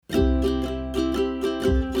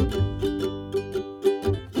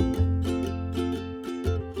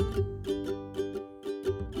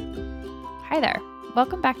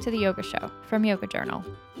Welcome back to The Yoga Show from Yoga Journal,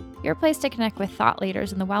 your place to connect with thought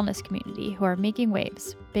leaders in the wellness community who are making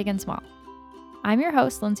waves, big and small. I'm your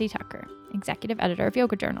host, Lindsay Tucker, executive editor of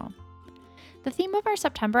Yoga Journal. The theme of our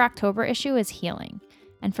September-October issue is healing,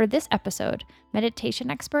 and for this episode, meditation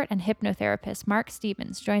expert and hypnotherapist Mark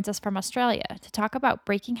Stevens joins us from Australia to talk about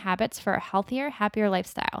breaking habits for a healthier, happier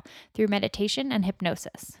lifestyle through meditation and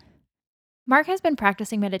hypnosis. Mark has been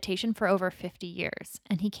practicing meditation for over 50 years,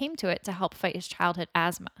 and he came to it to help fight his childhood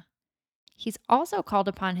asthma. He's also called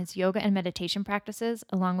upon his yoga and meditation practices,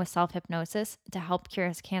 along with self-hypnosis, to help cure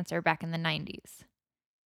his cancer back in the 90s.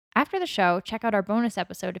 After the show, check out our bonus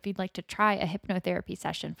episode if you'd like to try a hypnotherapy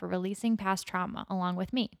session for releasing past trauma along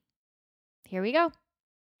with me. Here we go.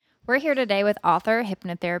 We're here today with author,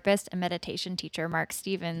 hypnotherapist, and meditation teacher Mark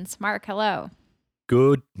Stevens. Mark, hello.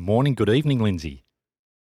 Good morning, good evening, Lindsay.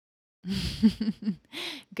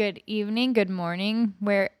 Good evening, good morning.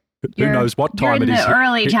 Who knows what time it is? You're in the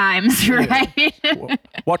early times, right?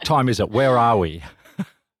 What time is it? Where are we?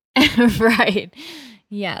 Right.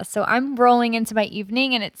 Yeah. So I'm rolling into my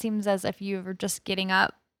evening, and it seems as if you were just getting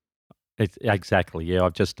up. Exactly. Yeah.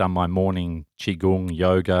 I've just done my morning Qigong,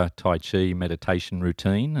 yoga, Tai Chi, meditation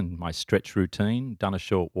routine and my stretch routine, done a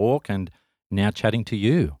short walk, and now chatting to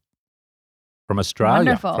you. From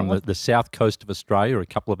Australia, Wonderful. From the south coast of Australia, a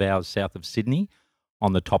couple of hours south of Sydney,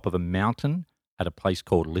 on the top of a mountain at a place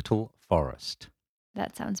called Little Forest.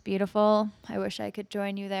 That sounds beautiful. I wish I could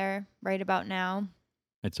join you there right about now.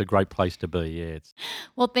 It's a great place to be, yeah.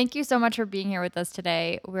 Well, thank you so much for being here with us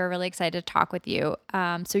today. We're really excited to talk with you.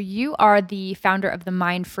 So you are the founder of the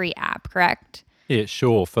Mindfree App, correct? Yeah,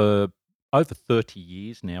 sure. For over 30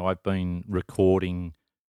 years now, I've been recording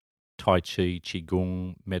Tai Chi,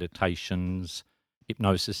 Qigong, meditations,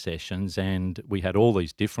 hypnosis sessions, and we had all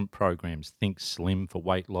these different programs. Think Slim for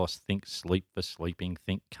weight loss, Think Sleep for sleeping,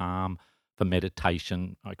 Think Calm for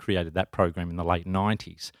meditation. I created that program in the late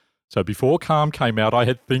 90s. So before Calm came out, I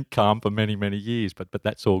had Think Calm for many, many years, but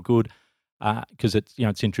that's all good because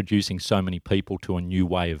it's introducing so many people to a new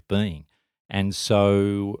way of being. And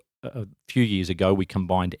so a few years ago, we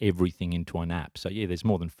combined everything into an app. So yeah, there's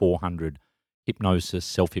more than 400 hypnosis,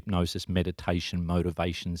 self-hypnosis, meditation,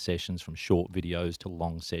 motivation sessions, from short videos to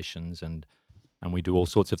long sessions, and we do all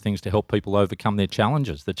sorts of things to help people overcome their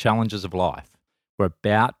challenges, the challenges of life. We're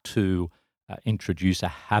about to introduce a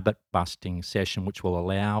habit-busting session which will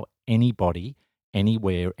allow anybody,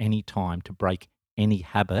 anywhere, anytime to break any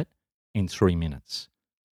habit in 3 minutes.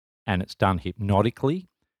 And it's done hypnotically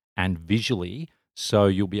and visually, so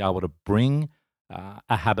you'll be able to bring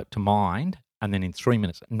a habit to mind, and then in 3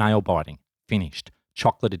 minutes, nail biting, finished.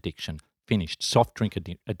 Chocolate addiction, finished. Soft drink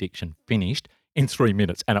addiction, finished in 3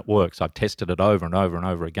 minutes. And it works. I've tested it over and over and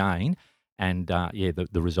over again. And the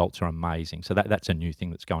results are amazing. So that's a new thing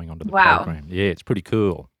that's going on to the program. Yeah, it's pretty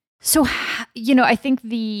cool. So, I think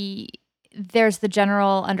there's the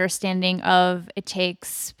general understanding of it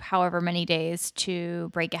takes however many days to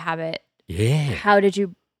break a habit. Yeah. How did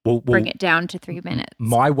you bring it down to 3 minutes?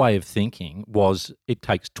 My way of thinking was it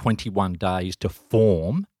takes 21 days to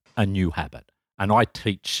form a new habit. And I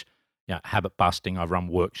teach habit busting. I run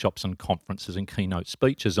workshops and conferences and keynote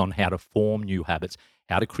speeches on how to form new habits,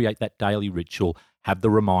 how to create that daily ritual, have the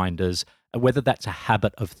reminders, whether that's a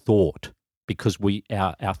habit of thought, because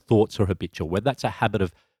our thoughts are habitual, whether that's a habit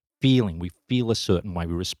of feeling, we feel a certain way,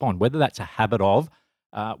 we respond, whether that's a habit of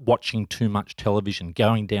watching too much television,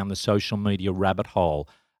 going down the social media rabbit hole,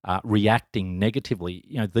 reacting negatively.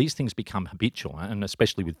 These things become habitual, and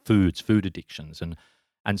especially with food addictions.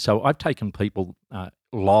 And so I've taken people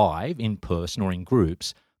live, in person or in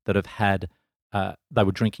groups, that have had, they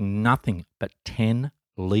were drinking nothing but 10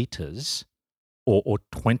 litres or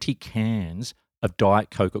 20 cans of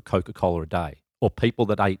Diet Coke or Coca-Cola a day, or people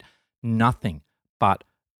that ate nothing but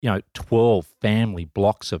 12 family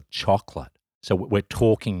blocks of chocolate. So we're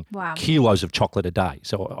talking kilos of chocolate a day.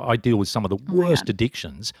 So I deal with some of the worst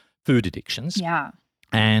addictions, food addictions,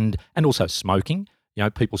 and also smoking.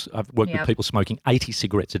 I've worked with people smoking 80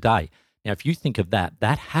 cigarettes a day. Now, if you think of that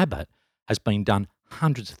habit has been done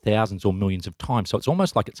hundreds of thousands or millions of times. So it's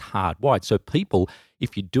almost like it's hardwired. So people,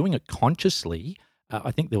 if you're doing it consciously, I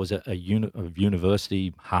think there was a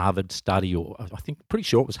university, Harvard study, or I think pretty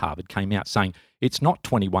sure it was Harvard, came out saying it's not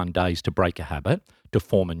 21 days to break a habit, to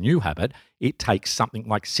form a new habit. It takes something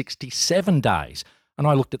like 67 days. And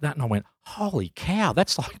I looked at that and I went, holy cow,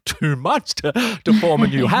 that's like too much to form a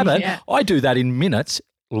new habit. I do that in minutes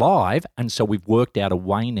live. And so we've worked out a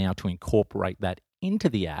way now to incorporate that into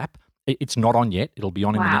the app. It's not on yet. It'll be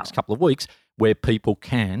on in the next couple of weeks, where people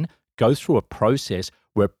can go through a process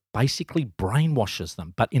where it basically brainwashes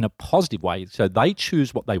them, but in a positive way. So they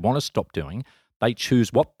choose what they want to stop doing. They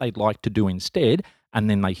choose what they'd like to do instead, and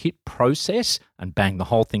then they hit process, and bang, the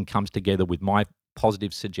whole thing comes together with my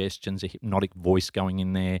positive suggestions, a hypnotic voice going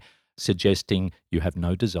in there suggesting you have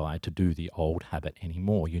no desire to do the old habit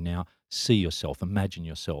anymore. You now see yourself, imagine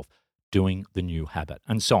yourself doing the new habit,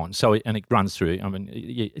 and so on. So, and it runs through, I mean,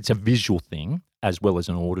 it's a visual thing as well as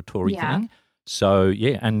an auditory Yeah. thing. So,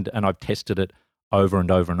 yeah, and I've tested it over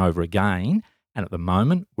and over and over again. And at the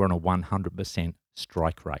moment, we're on a 100%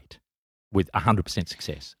 strike rate with 100%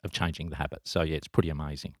 success of changing the habit. So, yeah, it's pretty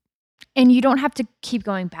amazing. And you don't have to keep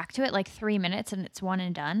going back to it, like 3 minutes and it's one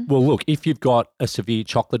and done? Well, look, if you've got a severe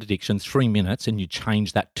chocolate addiction, 3 minutes, and you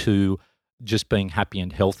change that to just being happy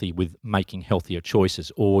and healthy with making healthier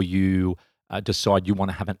choices, or you decide you want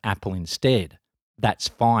to have an apple instead, that's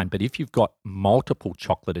fine. But if you've got multiple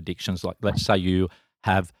chocolate addictions, like let's say you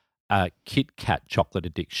have a Kit Kat chocolate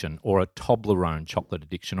addiction or a Toblerone chocolate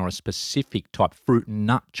addiction or a specific type fruit and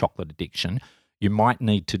nut chocolate addiction, you might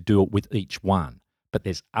need to do it with each one. But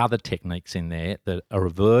there's other techniques in there that are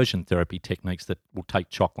aversion therapy techniques that will take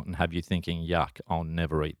chocolate and have you thinking, yuck, I'll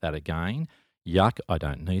never eat that again. Yuck, I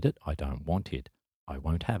don't need it. I don't want it. I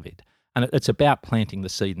won't have it. And it's about planting the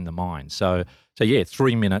seed in the mind. So yeah,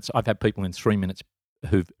 3 minutes. I've had people in 3 minutes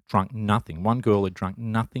who've drunk nothing. One girl had drunk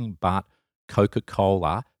nothing but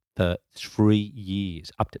Coca-Cola for 3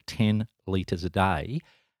 years, up to 10 litres a day.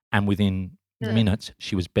 And within minutes,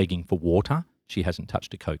 she was begging for water. She hasn't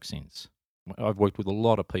touched a Coke since. I've worked with a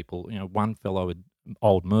lot of people. You know, one fellow,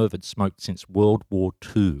 old Merv, had smoked since World War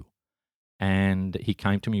II. And he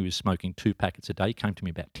came to me, he was smoking 2 packets a day. He came to me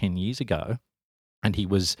about 10 years ago, and he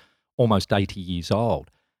was almost 80 years old.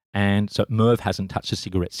 And so Merv hasn't touched a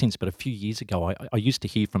cigarette since. But a few years ago, I used to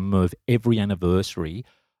hear from Merv every anniversary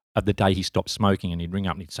of the day he stopped smoking, and he'd ring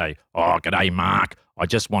up and he'd say, "Oh, g'day, Mark. I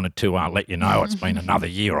just wanted to let you know it's been another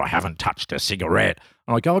year I haven't touched a cigarette."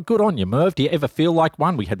 And I go, "Oh, good on you, Merv. Do you ever feel like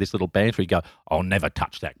one?" We had this little banter. He'd go, "I'll never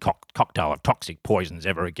touch that cocktail of toxic poisons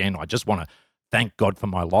ever again. I just want to thank God for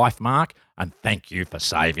my life, Mark, and thank you for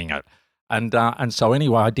saving it." And so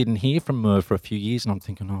anyway, I didn't hear from Merv for a few years, and I'm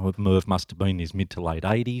thinking, oh, Merv must have been in his mid to late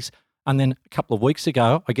 80s. And then a couple of weeks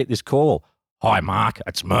ago, I get this call. "Hi, Mark,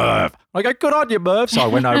 it's Merv." I go, "Good on you, Merv." So I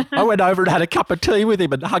went over and had a cup of tea with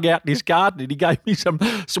him and hung out in his garden, and he gave me some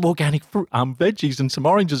organic fruit, veggies and some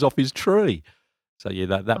oranges off his tree. So yeah,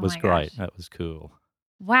 that was great. Gosh. That was cool.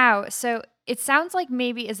 Wow. So it sounds like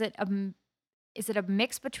maybe is it a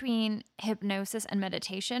mix between hypnosis and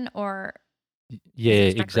meditation, or Yeah,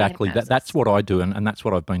 is it strictly exactly. That's hypnosis? what I do, and that's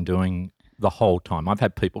what I've been doing the whole time. I've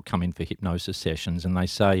had people come in for hypnosis sessions, and they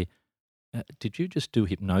say, "Did you just do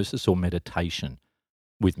hypnosis or meditation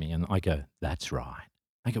with me?" And I go, "That's right."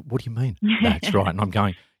 They go, "What do you mean?" "That's right." And I'm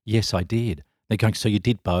going, "Yes, I did." They're going, "So you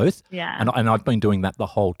did both?" Yeah. And I've been doing that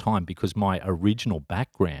the whole time because my original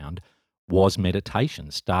background was meditation,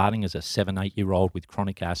 starting as a 7, 8-year-old with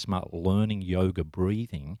chronic asthma, learning yoga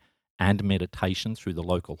breathing and meditation through the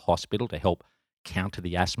local hospital to help counter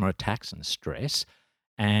the asthma attacks and stress.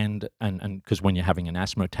 And because when you're having an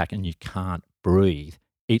asthma attack and you can't breathe,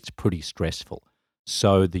 it's pretty stressful.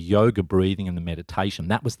 So the yoga breathing and the meditation,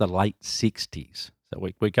 that was the late 60s. So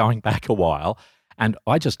we're going back a while. And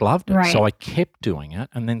I just loved it. So Right. I kept doing it.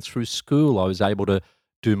 And then through school, I was able to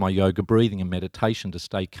do my yoga breathing and meditation to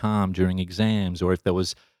stay calm during exams. Or if there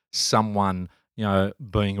was someone,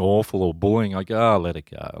 being awful or bullying, I go, "Oh, let it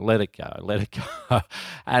go, let it go, let it go."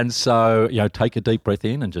 And so, take a deep breath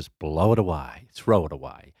in and just blow it away, throw it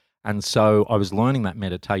away. And so I was learning that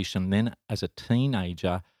meditation. Then as a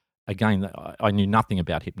teenager, again, I knew nothing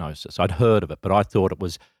about hypnosis. I'd heard of it, but I thought it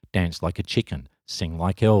was dance like a chicken, sing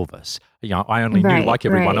like Elvis. I only knew, like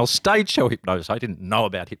everyone else, stage show hypnosis. I didn't know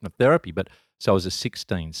about hypnotherapy. But so as a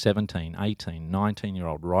 16, 17, 18,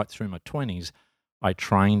 19-year-old, right through my 20s, I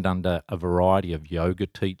trained under a variety of yoga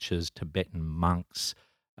teachers, Tibetan monks,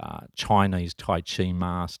 Chinese Tai Chi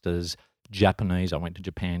masters, Japanese. I went to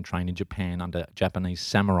Japan, trained in Japan under Japanese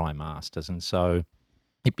samurai masters. And so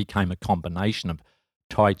it became a combination of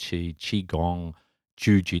Tai Chi, Qigong,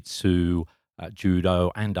 Jiu-Jitsu,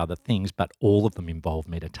 Judo, and other things, but all of them involve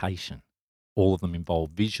meditation. All of them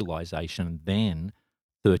involve visualization. Then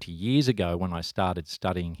 30 years ago, when I started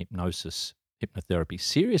studying hypnotherapy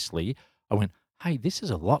seriously, I went, hey, this is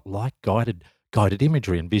a lot like guided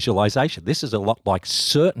imagery and visualization. This is a lot like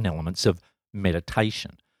certain elements of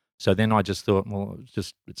meditation. So then I just thought, well,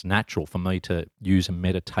 it's natural for me to use a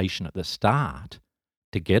meditation at the start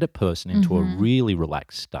to get a person into a really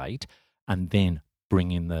relaxed state, and then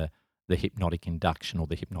bring in the hypnotic induction or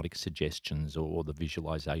the hypnotic suggestions or the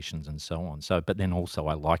visualizations and so on. So, but then also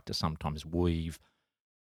I like to sometimes weave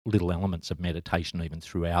little elements of meditation even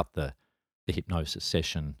throughout the hypnosis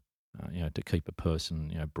session to keep a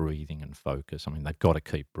person, breathing and focus. I mean, they've got to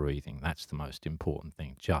keep breathing. That's the most important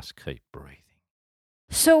thing. Just keep breathing.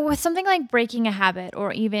 So with something like breaking a habit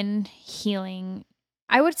or even healing,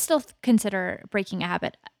 I would still consider breaking a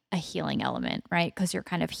habit a healing element, right? Because you're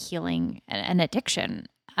kind of healing an addiction.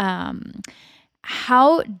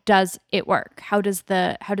 How does it work? How does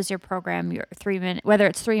your program, your 3 minute, whether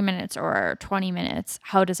it's 3 minutes or 20 minutes,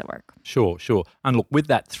 how does it work? Sure, sure. And look, with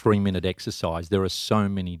that 3-minute exercise, there are so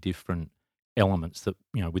many different elements that,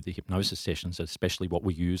 with the hypnosis sessions, especially what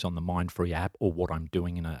we use on the Mindfree app or what I'm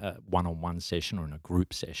doing in a one-on-one session or in a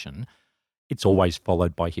group session, it's always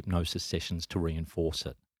followed by hypnosis sessions to reinforce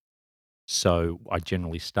it. So I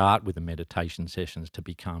generally start with the meditation sessions to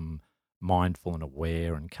become mindful and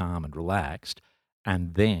aware and calm and relaxed.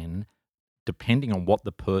 And then, depending on what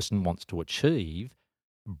the person wants to achieve,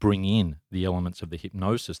 bring in the elements of the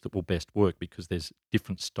hypnosis that will best work, because there's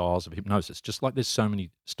different styles of hypnosis. Just like there's so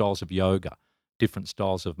many styles of yoga, different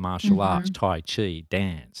styles of martial arts, Mhm. tai chi,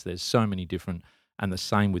 dance. There's so many different, and the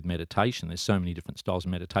same with meditation. There's so many different styles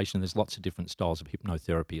of meditation. There's lots of different styles of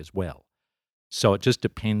hypnotherapy as well. So it just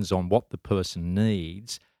depends on what the person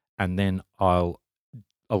needs. And then a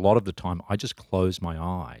lot of the time, I just close my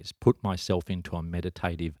eyes, put myself into a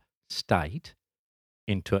meditative state,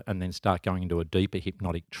 and then start going into a deeper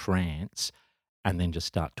hypnotic trance, and then just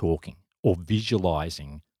start talking or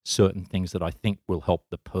visualizing certain things that I think will help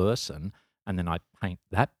the person. And then I paint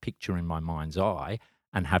that picture in my mind's eye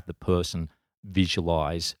and have the person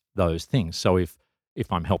visualize those things. So if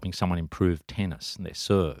I'm helping someone improve tennis and their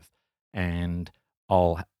serve, and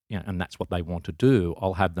and that's what they want to do,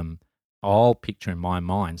 I'll picture in my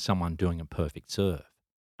mind someone doing a perfect serve.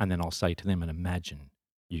 And then I'll say to them, and imagine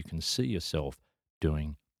you can see yourself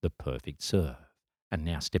doing the perfect serve. And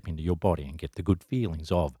now step into your body and get the good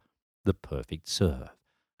feelings of the perfect serve,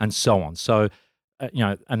 and so on. So,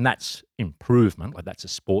 and that's improvement, like that's a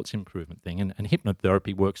sports improvement thing. And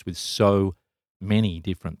hypnotherapy works with so many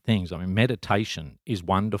different things. I mean, meditation is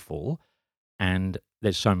wonderful, and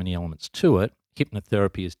there's so many elements to it.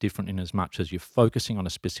 Hypnotherapy is different in as much as you're focusing on a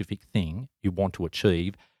specific thing you want to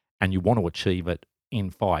achieve, and you want to achieve it in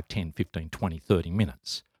 5, 10, 15, 20, 30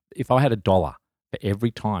 minutes. If I had $1 for every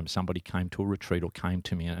time somebody came to a retreat or came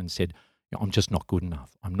to me and said, I'm just not good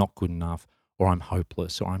enough, I'm not good enough, or I'm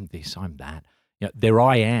hopeless, or I'm this, I'm that, there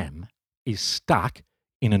I am is stuck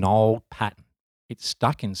in an old pattern. It's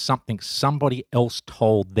stuck in something somebody else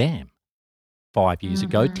told them 5 years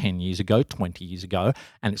ago, Mhm. 10 years ago, 20 years ago,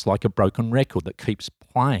 and it's like a broken record that keeps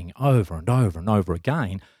playing over and over and over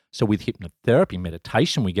again. So with hypnotherapy,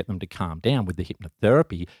 meditation, we get them to calm down. With the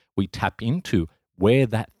hypnotherapy, we tap into where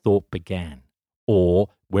that thought began or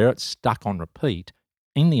where it's stuck on repeat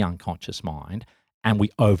in the unconscious mind, and we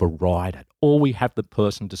override it. Or we have the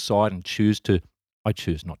person decide and I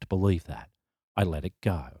choose not to believe that. I let it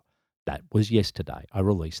go. That was yesterday. I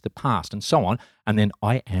release the past, and so on. And then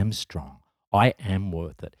I am strong. I am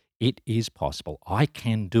worth it. It is possible. I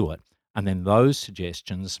can do it. And then those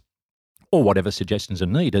suggestions, or whatever suggestions are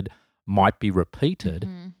needed, might be repeated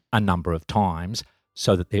Mhm. a number of times,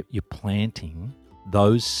 so that you're planting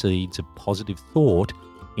those seeds of positive thought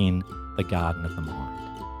in the garden of the mind.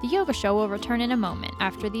 The yoga show will return in a moment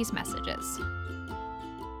after these messages.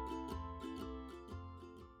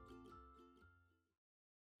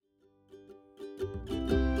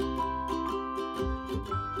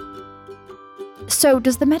 So,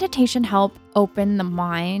 does the meditation help open the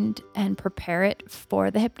mind and prepare it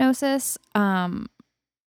for the hypnosis?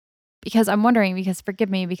 Because I'm wondering, because forgive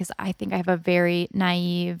me, because I think I have a very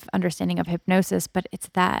naive understanding of hypnosis, but it's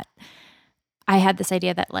that I had this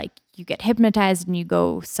idea that like you get hypnotized and you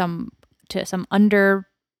go to some under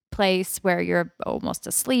place where you're almost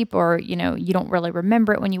asleep, or you don't really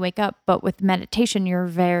remember it when you wake up. But with meditation, you're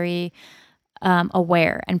very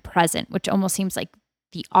aware and present, which almost seems like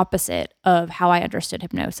the opposite of how I understood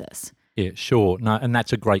hypnosis. Yeah, sure. No, and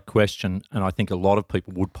that's a great question. And I think a lot of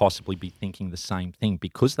people would possibly be thinking the same thing,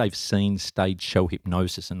 because they've seen stage show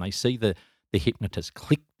hypnosis and they see the hypnotist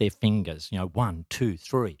click their fingers, 1, 2,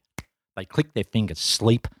 3. They click their fingers,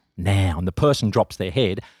 sleep now. And the person drops their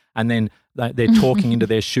head, and then they're talking into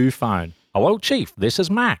their shoe phone. Hello, Chief. This is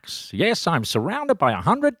Max. Yes, I'm surrounded by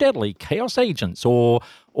 100 deadly chaos agents. Or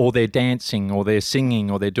they're dancing, or they're singing,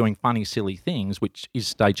 or they're doing funny, silly things, which is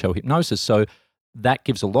stage show hypnosis. So that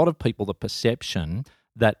gives a lot of people the perception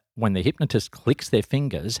that when the hypnotist clicks their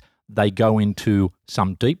fingers, they go into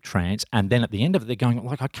some deep trance, and then at the end of it, they're going,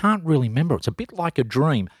 like, I can't really remember. It's a bit like a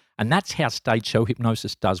dream. And that's how stage show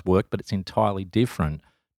hypnosis does work, but it's entirely different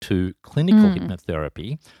to clinical Mm,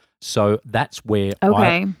 hypnotherapy. So that's where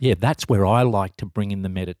okay. that's where I like to bring in the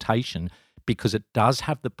meditation, because it does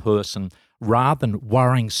have the person, rather than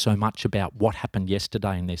worrying so much about what happened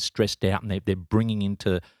yesterday and they're stressed out and they're bringing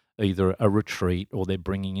into either a retreat or they're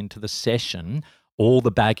bringing into the session all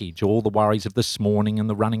the baggage, all the worries of this morning and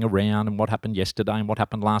the running around and what happened yesterday and what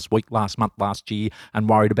happened last week, last month, last year, and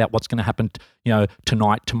worried about what's going to happen,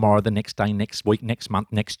 tonight, tomorrow, the next day, next week, next month,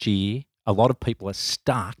 next year. A lot of people are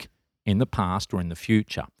stuck in the past or in the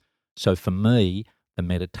future. So for me, the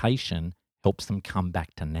meditation helps them come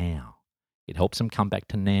back to now. It helps them come back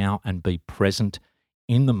to now and be present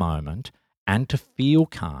in the moment and to feel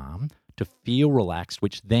calm, to feel relaxed,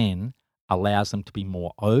 which then allows them to be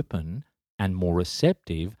more open and more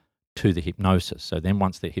receptive to the hypnosis. So then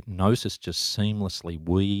once the hypnosis just seamlessly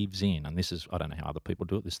weaves in, and this is, I don't know how other people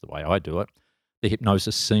do it, this is the way I do it, the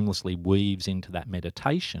hypnosis seamlessly weaves into that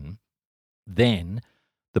meditation, then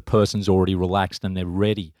the person's already relaxed and they're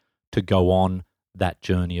ready to go on that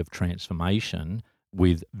journey of transformation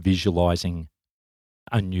with visualizing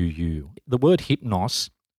a new you. The word hypnos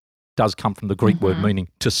does come from the Greek word meaning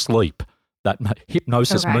to sleep. That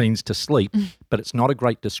hypnosis means to sleep, but it's not a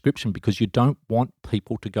great description because you don't want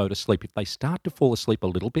people to go to sleep. If they start to fall asleep a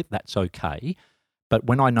little bit, that's okay. But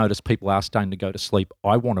when I notice people are starting to go to sleep,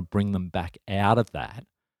 I want to bring them back out of that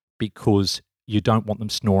because you don't want them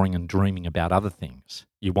snoring and dreaming about other things.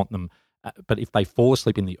 You want them, but if they fall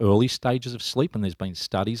asleep in the early stages of sleep, and there's been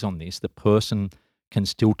studies on this, the person can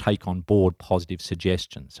still take on board positive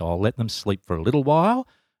suggestions. So I'll let them sleep for a little while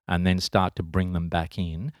and then start to bring them back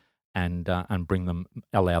in and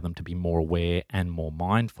allow them to be more aware and more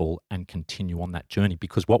mindful and continue on that journey.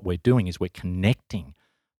 Because what we're doing is we're connecting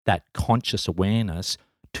that conscious awareness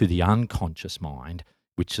to the unconscious mind,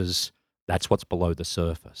 that's what's below the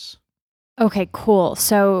surface. Okay, cool.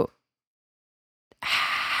 So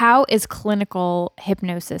how is clinical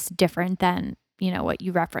hypnosis different than, what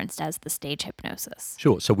you referenced as the stage hypnosis?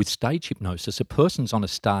 Sure. So with stage hypnosis, a person's on a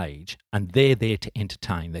stage and they're there to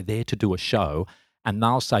entertain. They're there to do a show. And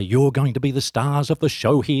they'll say, you're going to be the stars of the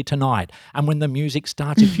show here tonight. And when the music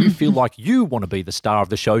starts, if you feel like you want to be the star of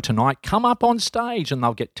the show tonight, come up on stage. And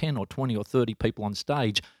they'll get 10 or 20 or 30 people on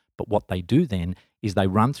stage. But what they do then is they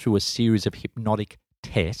run through a series of hypnotic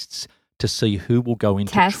tests to see who will go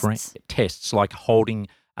into tests like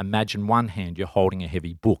imagine one hand you're holding a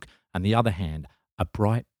heavy book and the other hand a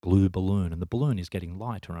bright blue balloon, and the balloon is getting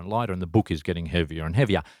lighter and lighter and the book is getting heavier and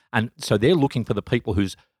heavier. And so they're looking for the people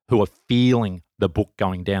who are feeling the book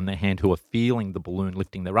going down their hand, who are feeling the balloon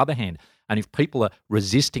lifting their other hand. And if people are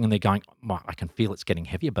resisting and they're going, I can feel it's getting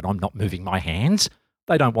heavier, but I'm not moving my hands,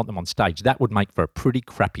 they don't want them on stage. That would make for a pretty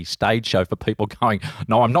crappy stage show for people going,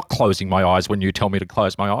 no, I'm not closing my eyes when you tell me to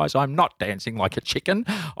close my eyes. I'm not dancing like a chicken.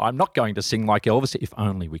 I'm not going to sing like Elvis. If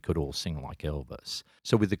only we could all sing like Elvis.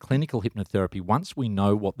 So with the clinical hypnotherapy, once we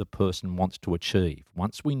know what the person wants to achieve,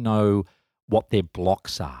 once we know what their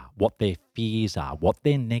blocks are, what their fears are, what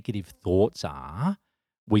their negative thoughts are,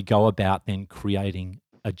 we go about then creating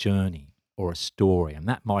a journey or a story. And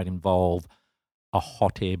that might involve a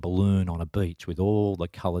hot air balloon on a beach with all the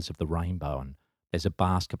colours of the rainbow, and there's a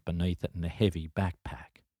basket beneath it and a heavy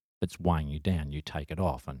backpack that's weighing you down. You take it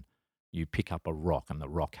off and you pick up a rock, and the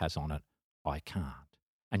rock has on it, I can't.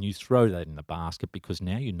 And you throw that in the basket because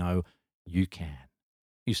now you know you can.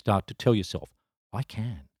 You start to tell yourself, I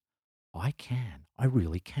can. I can. I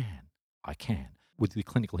really can. I can. With the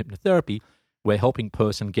clinical hypnotherapy, we're helping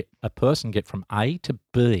a person get from A to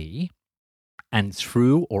B and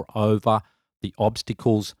through or over the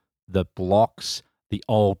obstacles, the blocks, the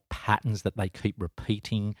old patterns that they keep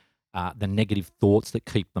repeating, the negative thoughts that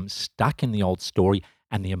keep them stuck in the old story,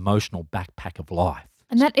 and the emotional backpack of life.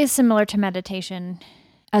 And that is similar to meditation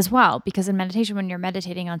as well, because in meditation, when you're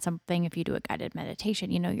meditating on something, if you do a guided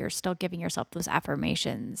meditation, you're still giving yourself those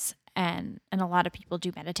affirmations. And a lot of people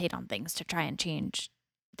do meditate on things to try and change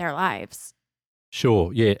their lives.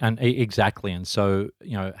 Sure, yeah, and exactly. And so,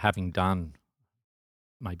 having done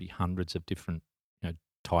maybe hundreds of different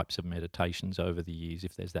types of meditations over the years,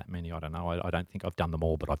 if there's that many, I don't know. I don't think I've done them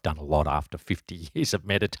all, but I've done a lot after 50 years of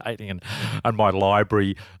meditating and my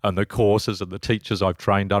library and the courses and the teachers I've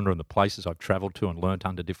trained under and the places I've travelled to and learnt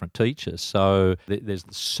under different teachers. So there's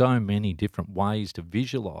so many different ways to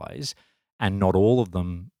visualise, and not all of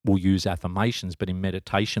them will use affirmations, but in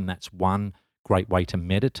meditation, that's one great way to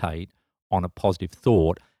meditate on a positive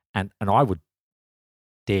thought. And I would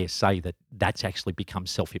dare say that that's actually become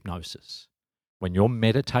self-hypnosis. When you're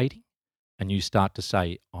meditating and you start to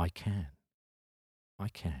say, I can,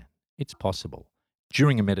 it's possible.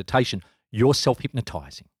 During a meditation, you're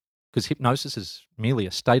self-hypnotizing, because hypnosis is merely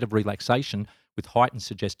a state of relaxation with heightened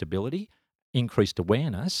suggestibility, increased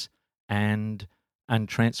awareness, and and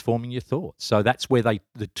transforming your thoughts. So that's where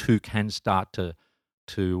the two can start to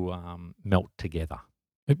melt together.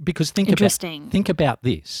 Because think about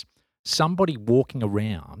this. Somebody walking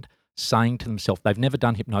around saying to themselves, they've never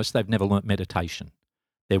done hypnosis, they've never learnt meditation.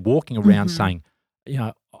 They're walking around saying,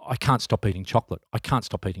 I can't stop eating chocolate. I can't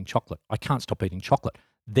stop eating chocolate. I can't stop eating chocolate.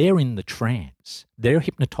 They're in the trance. They're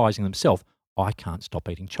hypnotizing themselves. I can't stop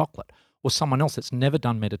eating chocolate. Or someone else that's never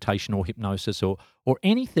done meditation or hypnosis or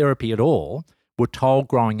any therapy at all were told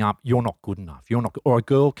growing up, you're not good enough. Or a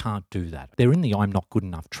girl can't do that. They're in the I'm not good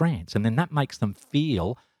enough trance. And then that makes them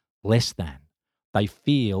feel less than. They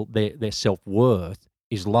feel their self-worth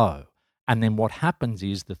is low. And then what happens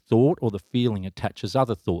is the thought or the feeling attaches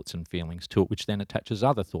other thoughts and feelings to it, which then attaches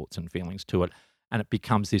other thoughts and feelings to it. And it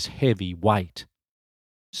becomes this heavy weight.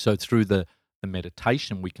 So through the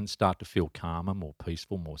meditation, we can start to feel calmer, more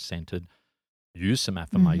peaceful, more centered, use some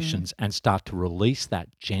affirmations and start to release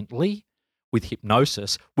that gently. With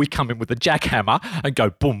hypnosis, we come in with a jackhammer and go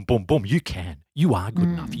boom, boom, boom. You can. You are good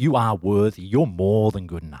enough. You are worthy. You're more than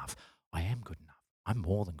good enough. I am good enough. I'm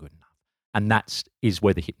more than good enough. And that is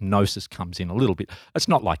where the hypnosis comes in a little bit. It's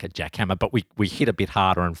not like a jackhammer, but we hit a bit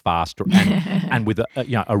harder and faster and with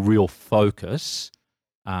a real focus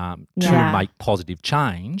to make positive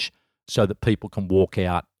change so that people can walk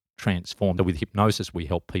out transformed. So with hypnosis, we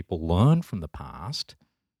help people learn from the past,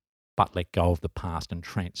 but let go of the past and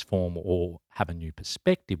transform or have a new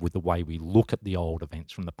perspective with the way we look at the old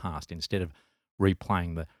events from the past. Instead of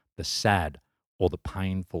replaying the sad or the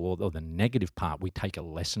painful or the negative part, we take a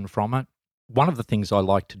lesson from it. One of the things I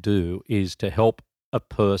like to do is to help a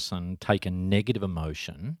person take a negative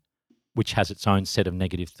emotion, which has its own set of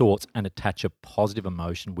negative thoughts, and attach a positive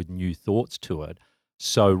emotion with new thoughts to it.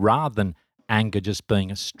 So rather than anger just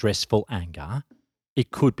being a stressful anger,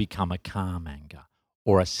 it could become a calm anger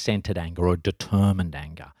or a centered anger or a determined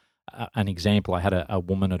anger. An example, I had a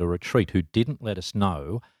woman at a retreat who didn't let us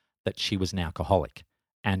know that she was an alcoholic.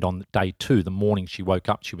 And on day 2, the morning she woke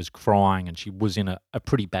up, she was crying and she was in a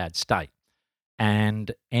pretty bad state.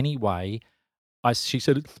 And anyway, she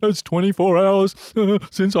said, it's 24 hours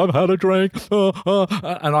since I've had a drink.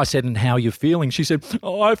 And I said, and how are you feeling? She said,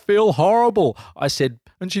 I feel horrible. I said,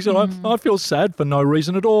 and she said, I feel sad for no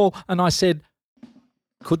reason at all. And I said,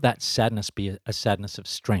 could that sadness be a sadness of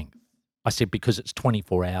strength? I said, because it's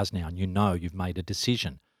 24 hours now and you've made a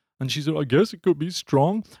decision. And she said, I guess it could be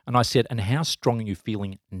strong. And I said, and how strong are you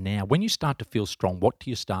feeling now? When you start to feel strong, what do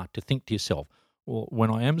you start to think to yourself? Well,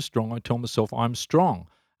 when I am strong, I tell myself I'm strong.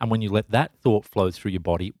 And when you let that thought flow through your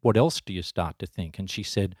body, what else do you start to think? And she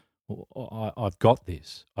said, well, I've got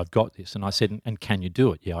this. I've got this. And I said, and can you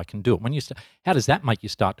do it? Yeah, I can do it. How does that make you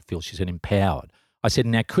start to feel? She said, empowered. I said,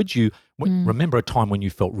 now could you remember a time when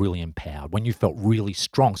you felt really empowered, when you felt really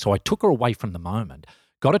strong? So I took her away from the moment,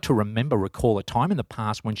 got her to recall a time in the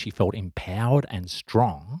past when she felt empowered and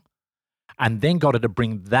strong, and then got her to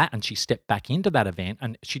bring that, and she stepped back into that event,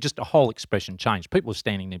 and a whole expression changed. People were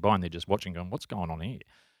standing nearby and they're just watching going, what's going on here?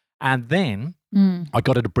 And then I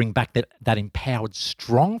got her to bring back that empowered,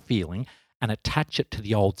 strong feeling and attach it to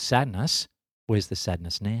the old sadness. Where's the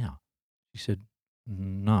sadness now? She said,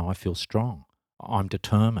 no, I feel strong. I'm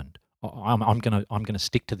determined. I'm gonna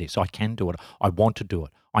stick to this. I can do it. I want to do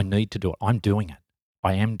it. I need to do it. I'm doing it.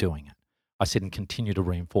 I am doing it. I said, and continue to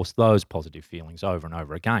reinforce those positive feelings over and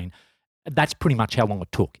over again. That's pretty much how long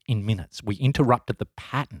it took, in minutes. We interrupted the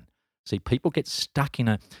pattern. See, people get stuck in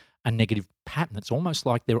a negative pattern. It's almost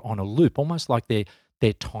like they're on a loop, almost like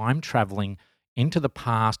they're time traveling into the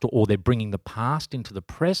past, or they're bringing the past into the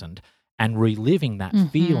present and reliving that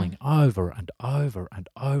feeling over and over and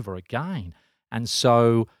over again. And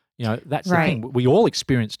so, that's the thing. We all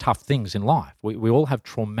experience tough things in life. We all have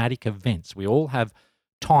traumatic events. We all have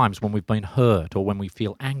times when we've been hurt, or when we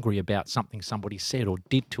feel angry about something somebody said or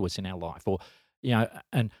did to us in our life, or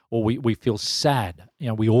we feel sad.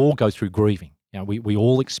 We all go through grieving. We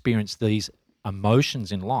all experience these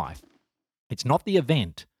emotions in life. It's not the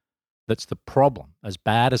event that's the problem, as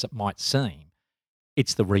bad as it might seem.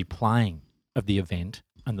 It's the replaying of the event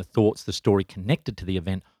and the thoughts, the story connected to the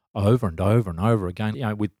event over and over and over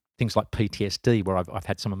again. With things like PTSD, where I've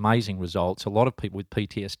had some amazing results. A lot of people with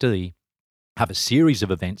PTSD have a series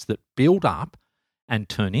of events that build up and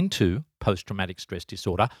turn into post-traumatic stress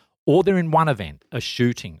disorder, or they're in one event, a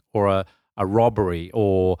shooting or a robbery,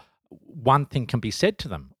 or one thing can be said to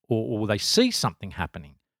them, or they see something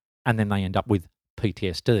happening, and then they end up with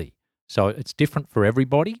PTSD. So it's different for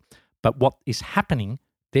everybody, but what is happening,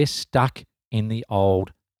 they're stuck in the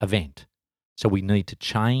old event. So we need to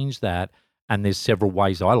change that, and there's several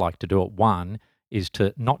ways I like to do it. One is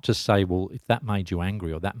to not just say, well, if that made you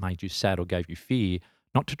angry or that made you sad or gave you fear,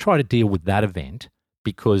 not to try to deal with that event,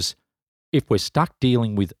 because if we're stuck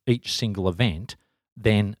dealing with each single event,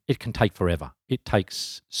 then it can take forever. It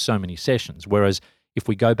takes so many sessions. Whereas if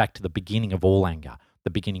we go back to the beginning of all anger, the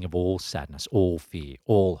beginning of all sadness, all fear,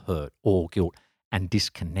 all hurt, all guilt, and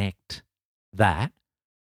disconnect that,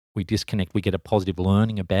 we get a positive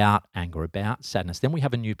learning about anger, about sadness, then we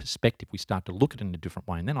have a new perspective. We start to look at it in a different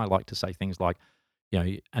way. And then I like to say things like,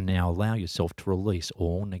 and now allow yourself to release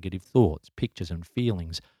all negative thoughts, pictures and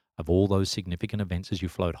feelings of all those significant events as you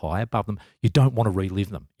float high above them. You don't want to relive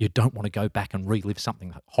them. You don't want to go back and relive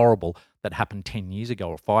something horrible that happened 10 years ago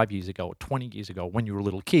or 5 years ago or 20 years ago when you were a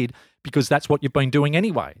little kid, because that's what you've been doing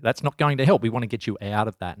anyway. That's not going to help. We want to get you out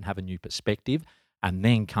of that and have a new perspective, and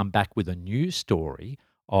then come back with a new story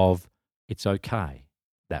of, it's okay.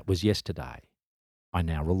 That was yesterday. I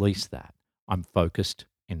now release that. I'm focused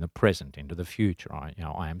in the present, into the future. I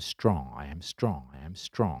am strong. I am strong. I am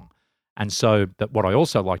strong. And so that what I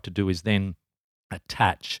also like to do is then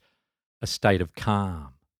attach a state of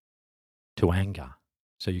calm to anger.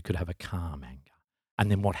 So you could have a calm anger. And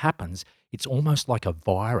then what happens, it's almost like a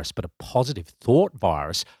virus, but a positive thought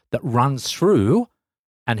virus that runs through,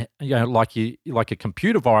 and like a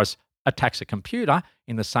computer virus attacks a computer,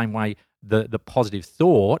 in the same way the positive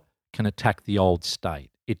thought can attack the old state.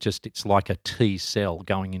 It's like a T cell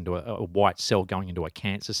going into a white cell going into a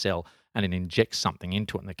cancer cell, and it injects something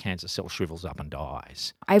into it, and the cancer cell shrivels up and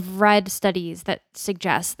dies. I've read studies that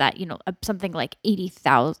suggest that, something like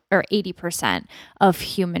 80% of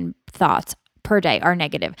human thoughts per day are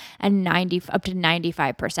negative, and up to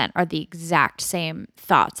 95% are the exact same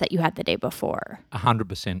thoughts that you had the day before.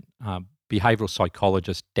 100%. Behavioral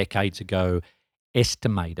psychologists decades ago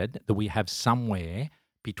estimated that we have somewhere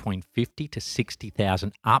between 50 to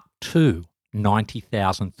 60,000 up to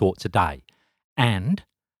 90,000 thoughts a day. And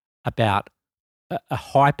about a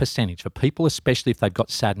high percentage for people, especially if they've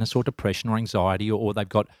got sadness or depression or anxiety, or they've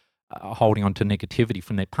got holding on to negativity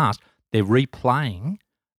from their past, they're replaying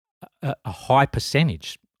a high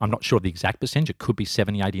percentage. I'm not sure the exact percentage. It could be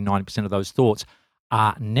 70, 80, 90% of those thoughts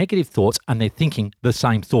are negative thoughts, and they're thinking the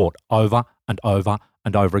same thought over and over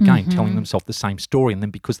and over again, telling themselves the same story. And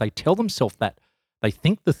then because they tell themselves that, they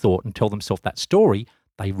think the thought and tell themselves that story,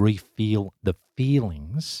 they re-feel the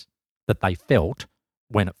feelings that they felt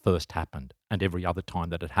when it first happened and every other time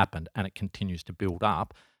that it happened, and it continues to build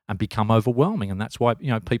up and become overwhelming. And that's why,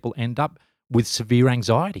 people end up with severe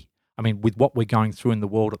anxiety. I mean, with what we're going through in the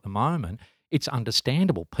world at the moment, it's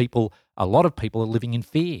understandable. A lot of people are living in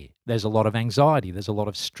fear. There's a lot of anxiety. There's a lot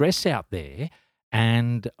of stress out there.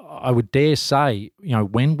 And I would dare say,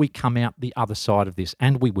 when we come out the other side of this,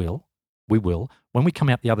 and we will, when we come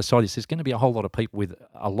out the other side of this, there's going to be a whole lot of people with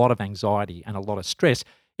a lot of anxiety and a lot of stress,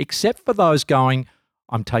 except for those going,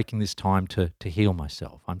 I'm taking this time to heal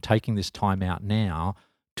myself. I'm taking this time out now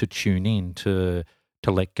to tune in, to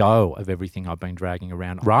let go of everything I've been dragging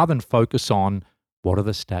around, rather than focus on, what are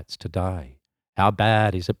the stats today? How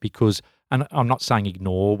bad is it? Because, and I'm not saying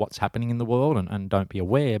ignore what's happening in the world and don't be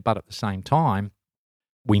aware, but at the same time,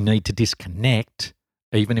 we need to disconnect,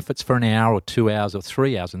 even if it's for an hour or 2 hours or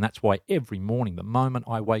 3 hours. And that's why every morning, the moment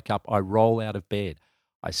I wake up, I roll out of bed.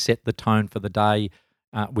 I set the tone for the day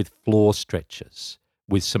with floor stretches,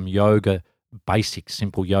 with some yoga, basic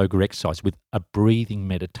simple yoga exercise, with a breathing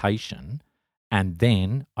meditation. And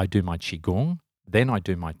then I do my Qigong, then I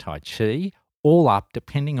do my Tai Chi, all up,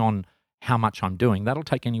 depending on how much I'm doing. That'll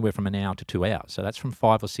take anywhere from an hour to 2 hours. So that's from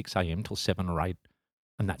 5 or 6 a.m. till 7 or 8.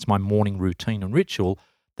 And that's my morning routine and ritual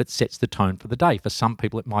that sets the tone for the day. For some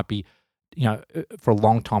people, it might be, for a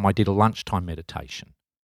long time, I did a lunchtime meditation.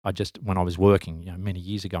 When I was working, many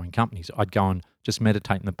years ago in companies, I'd go and just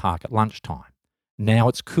meditate in the park at lunchtime. Now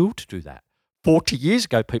it's cool to do that. 40 years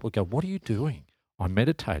ago, people go, what are you doing? I'm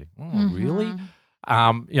meditating. Oh, really?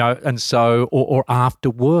 And so, or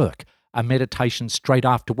after work, a meditation straight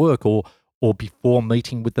after work, or before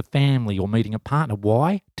meeting with the family or meeting a partner.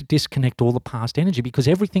 Why? To disconnect all the past energy, because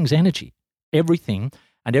everything's energy. Everything,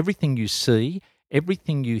 and everything you see,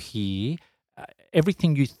 everything you hear,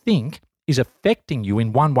 everything you think is affecting you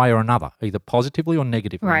in one way or another, either positively or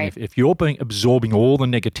negatively. Right. If you're absorbing all the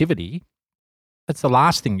negativity, that's the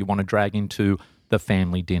last thing you want to drag into the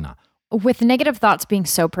family dinner. With negative thoughts being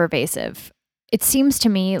so pervasive, it seems to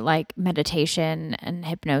me like meditation and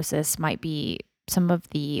hypnosis might be some of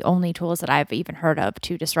the only tools that I've even heard of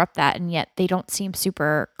to disrupt that, and yet they don't seem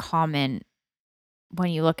super common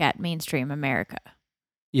when you look at mainstream America.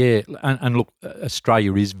 Yeah, and look,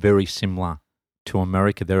 Australia is very similar to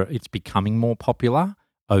America. It's becoming more popular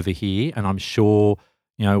over here, and I'm sure,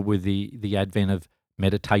 with the advent of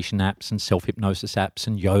meditation apps and self-hypnosis apps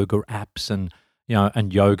and yoga apps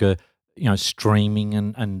and yoga streaming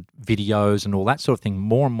and videos and all that sort of thing,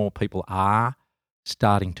 more and more people are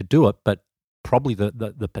starting to do it, but probably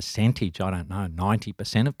the percentage, I don't know,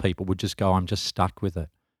 90% of people would just go, I'm just stuck with it,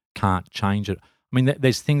 can't change it. I mean,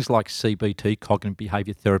 there's things like CBT, cognitive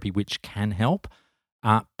behavior therapy, which can help,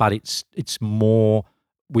 but it's more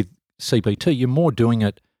with CBT, you're more doing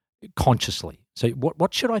it consciously. So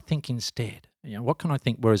what should I think instead? What can I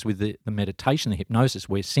think? Whereas with the meditation, the hypnosis,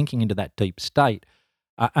 we're sinking into that deep state.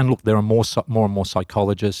 And look, there are more and more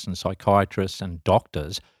psychologists and psychiatrists and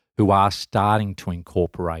doctors who are starting to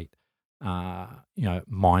incorporate,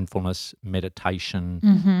 mindfulness,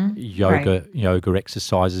 meditation, yoga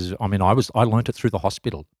exercises. I mean, I learnt it through the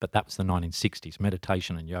hospital, but that was the 1960s.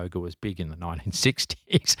 Meditation and yoga was big in the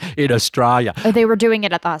 1960s in Australia. Oh, they were doing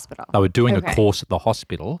it at the hospital. They were doing a course at the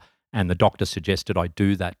hospital, and the doctor suggested I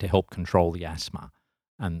do that to help control the asthma,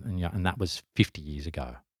 and that was 50 years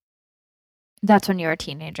ago. That's when you were a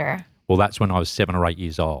teenager. Well, that's when I was 7 or 8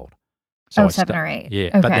 years old. So 7 or 8. Yeah,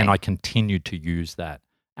 okay. But then I continued to use that.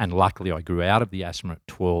 And luckily I grew out of the asthma at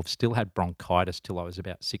 12, still had bronchitis till I was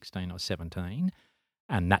about 16 or 17.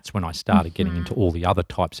 And that's when I started getting into all the other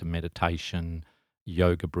types of meditation,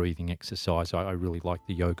 yoga breathing exercise. I really like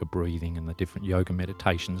the yoga breathing and the different yoga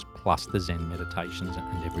meditations, plus the Zen meditations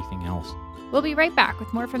and everything else. We'll be right back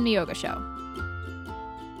with more from The Yoga Show.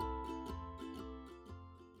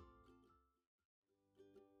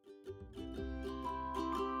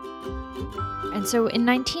 And so in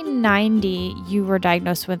 1990, you were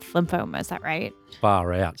diagnosed with lymphoma, is that right?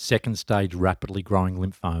 Far out. Second stage rapidly growing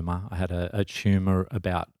lymphoma. I had a tumour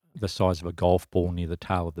about the size of a golf ball near the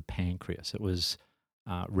tail of the pancreas. It was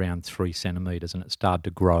around 3 centimetres, and it started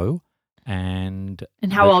to grow. And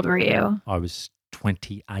how old were you? I was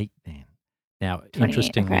 28 then. Now,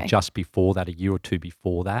 interestingly, just before that, a year or two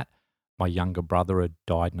before that, my younger brother had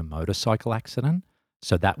died in a motorcycle accident.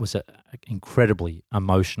 So that was an incredibly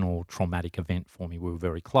emotional, traumatic event for me. We were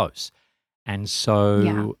very close. And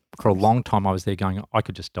so for a long time I was there going, I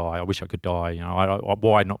could just die. I wish I could die.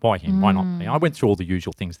 Why not? Why him? Why not me? I went through all the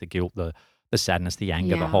usual things, the guilt, the sadness, the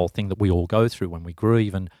anger, the whole thing that we all go through when we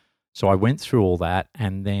grieve. And so I went through all that.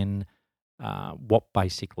 And then what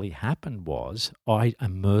basically happened was I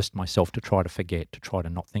immersed myself to try to forget, to try to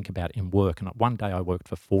not think about it in work. And one day I worked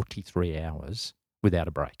for 43 hours without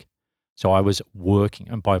a break. So I was working,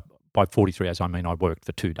 and by 43 hours, I mean I worked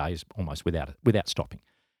for 2 days almost without stopping.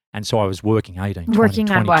 And so I was working 18, 20,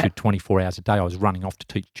 22, 24 hours a day. I was running off to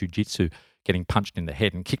teach jiu-jitsu, getting punched in the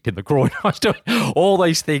head and kicked in the groin. I was doing all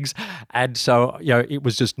these things. And so, it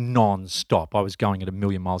was just non-stop. I was going at a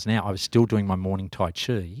million miles an hour. I was still doing my morning Tai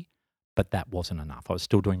Chi, but that wasn't enough. I was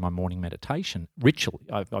still doing my morning meditation ritually.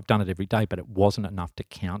 I've done it every day, but it wasn't enough to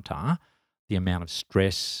counter the amount of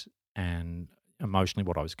stress and emotionally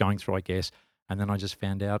what I was going through, I guess. And then I just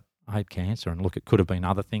found out I had cancer. And look, it could have been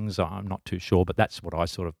other things. I'm not too sure, but that's what I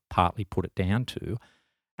sort of partly put it down to.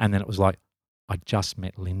 And then it was like, I just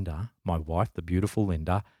met Linda, my wife, the beautiful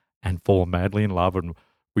Linda, and fallen madly in love. And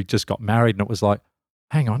we just got married. And it was like,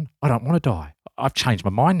 hang on, I don't want to die. I've changed my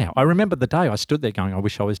mind now. I remember the day I stood there going, I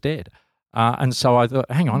wish I was dead. And so I thought,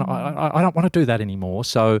 hang on, I don't want to do that anymore.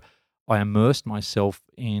 So I immersed myself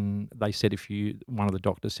in, they said, one of the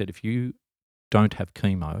doctors said, if you don't have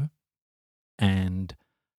chemo and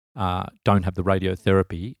don't have the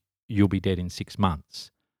radiotherapy, you'll be dead in 6 months.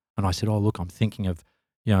 And I said, oh, look, I'm thinking of,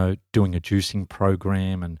 doing a juicing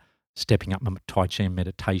program and stepping up my Tai Chi and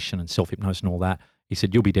meditation and self-hypnosis and all that. He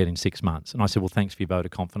said, you'll be dead in 6 months. And I said, well, thanks for your vote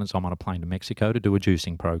of confidence. I'm on a plane to Mexico to do a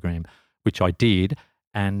juicing program, which I did,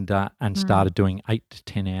 and started doing 8 to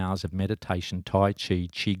 10 hours of meditation, Tai Chi,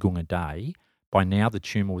 Qigong a day. By now, the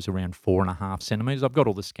tumour was around 4.5 centimetres. I've got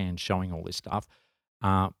all the scans showing all this stuff.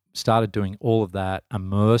 Started doing all of that,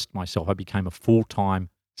 immersed myself. I became a full-time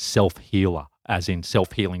self-healer, as in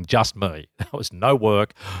self-healing, just me. There was no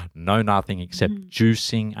work, no nothing except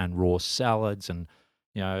juicing and raw salads and,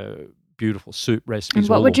 beautiful soup recipes. And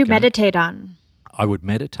what would you meditate on? I would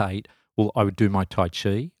meditate. Well, I would do my Tai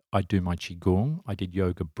Chi. I'd do my Qigong. I did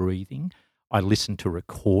yoga breathing. I listened to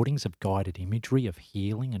recordings of guided imagery of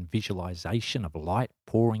healing and visualization of light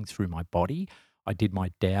pouring through my body. I did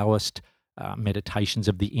my Taoist meditations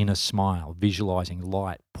of the inner smile, visualizing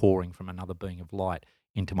light pouring from another being of light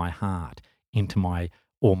into my heart, into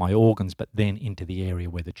all my organs, but then into the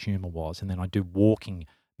area where the tumor was. And then I do walking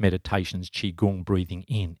meditations, Qigong, breathing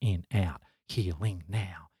in, out, healing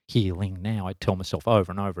now, healing now. I tell myself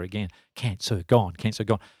over and over again, cancer gone, cancer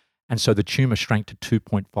gone. And so the tumour shrank to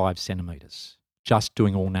 2.5 centimetres, just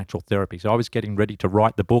doing all natural therapy. So I was getting ready to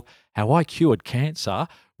write the book, How I Cured Cancer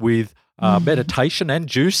with meditation and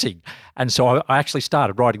juicing. And so I actually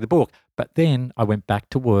started writing the book. But then I went back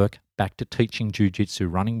to work, back to teaching jiu-jitsu,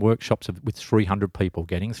 running workshops with 300 people,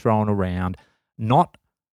 getting thrown around, not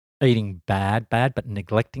eating bad, but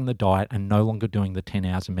neglecting the diet and no longer doing the 10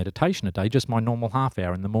 hours of meditation a day, just my normal half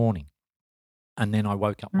hour in the morning. And then I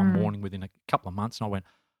woke up one morning within a couple of months and I went,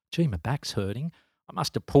 gee, my back's hurting. I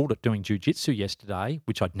must have pulled it doing jiu-jitsu yesterday,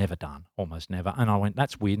 which I'd never done, almost never. And I went,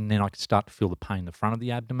 that's weird. And then I could start to feel the pain in the front of the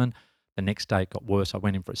abdomen. The next day it got worse. I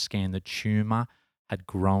went in for a scan. The tumour had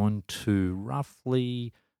grown to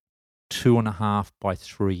roughly 2.5 by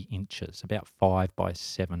 3 inches, about 5 by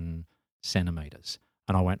 7 centimetres.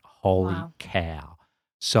 And I went, holy cow.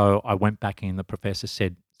 So I went back in. The professor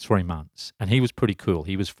said 3 months. And he was pretty cool.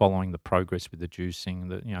 He was following the progress with the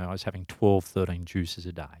juicing. I was having 12, 13 juices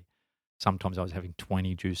a day. Sometimes I was having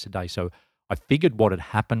 20 juice a day. So I figured what had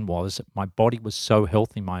happened was my body was so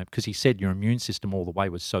healthy, because he said your immune system all the way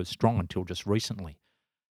was so strong until just recently.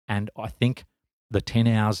 And I think the 10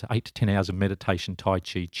 hours, 8 to 10 hours of meditation, Tai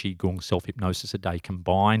Chi, Qigong, self-hypnosis a day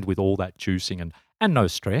combined with all that juicing and no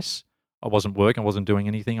stress. I wasn't working, I wasn't doing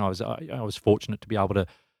anything. I was fortunate to be able to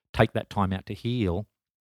take that time out to heal.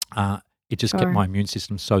 It just kept my immune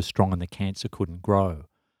system so strong and the cancer couldn't grow.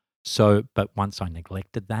 So, but once I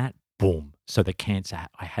neglected that, boom. So the cancer,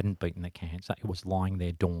 I hadn't beaten the cancer. It was lying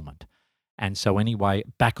there dormant. And so anyway,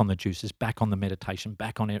 back on the juices, back on the meditation,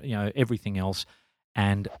 back on everything else.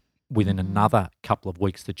 And within another couple of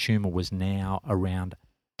weeks, the tumour was now around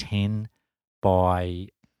 10 by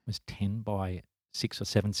 6 or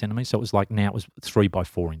 7 centimetres. So it was like now it was 3 by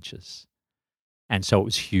 4 inches. And so it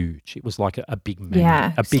was huge. It was like a big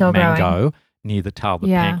mango near the tail of the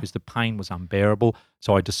pancreas. The pain was unbearable.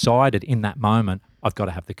 So I decided in that moment, I've got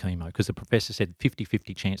to have the chemo, because the professor said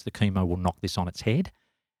 50-50 chance the chemo will knock this on its head,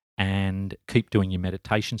 and keep doing your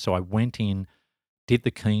meditation. So I went in, did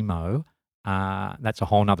the chemo. That's a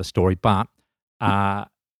whole nother story, but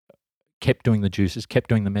kept doing the juices, kept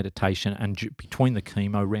doing the meditation. And between the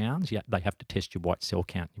chemo rounds, they have to test your white cell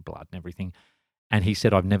count in your blood and everything. And he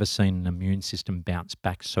said, I've never seen an immune system bounce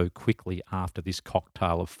back so quickly after this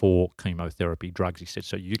cocktail of 4 chemotherapy drugs. He said,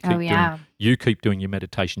 so you keep doing your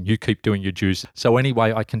meditation, you keep doing your juice. So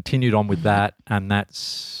anyway, I continued on with that, and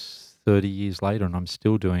that's 30 years later, and I'm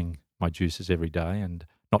still doing my juices every day, and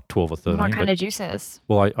not 12 or 13. What kind of juices?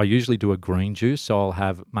 Well, I usually do a green juice, so I'll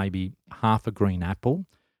have maybe half a green apple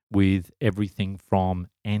with everything from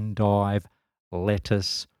endive,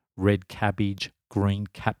 lettuce, red cabbage, green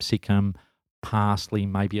capsicum, parsley,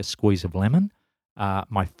 maybe a squeeze of lemon.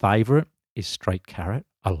 My favourite is straight carrot.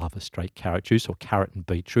 I love a straight carrot juice, or carrot and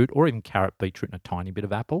beetroot, or even carrot, beetroot and a tiny bit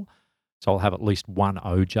of apple. So I'll have at least 1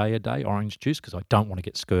 OJ a day, orange juice, because I don't want to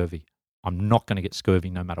get scurvy. I'm not going to get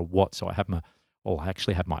scurvy no matter what. So I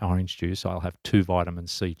actually have my orange juice. I'll have 2 vitamin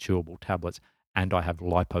C chewable tablets, and I have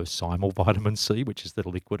liposomal vitamin C, which is the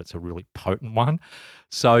liquid. It's a really potent one.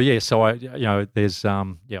 So I there's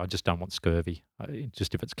I just don't want scurvy.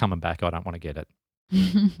 Just if it's coming back, I don't want to get it,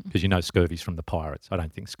 because scurvy's from the pirates. I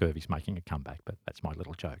don't think scurvy's making a comeback, but that's my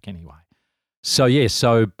little joke anyway.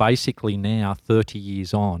 So basically now 30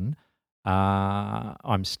 years on,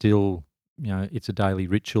 I'm still, it's a daily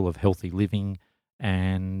ritual of healthy living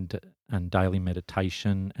and daily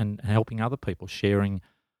meditation and helping other people, sharing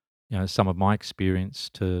some of my experience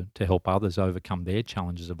to help others overcome their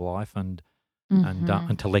challenges of life and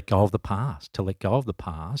to let go of the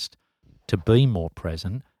past, to be more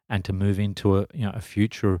present and to move into a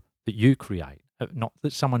future that you create, not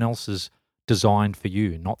that someone else has designed for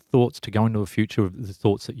you, not thoughts to go into a future of the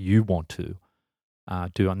thoughts that you want to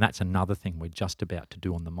do. And that's another thing we're just about to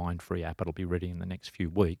do on the Mindfree app. It'll be ready in the next few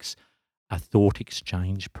weeks, a thought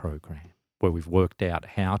exchange program where we've worked out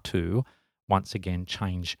how to, once again,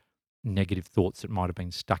 change negative thoughts that might have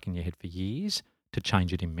been stuck in your head for years to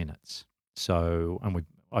change it in minutes. So, and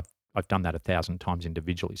I've done that 1,000 times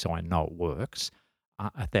individually, so I know it works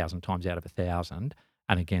 1,000 times out of 1,000.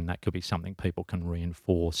 And again, that could be something people can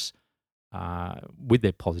reinforce with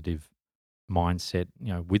their positive mindset,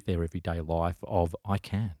 with their everyday life of I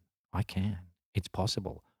can, it's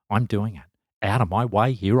possible, I'm doing it, out of my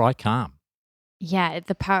way, here I come. Yeah,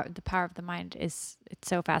 the power of the mind it's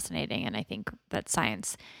so fascinating, and I think that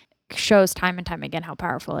science shows time and time again how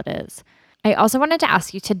powerful it is. I also wanted to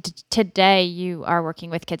ask you, today you are working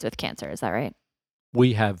with kids with cancer, is that right?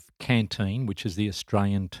 We have Canteen, which is the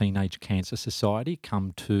Australian Teenage Cancer Society,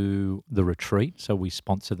 come to the retreat. So we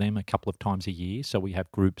sponsor them a couple of times a year. So we have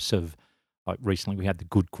groups of, like recently we had the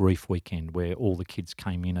Good Grief Weekend where all the kids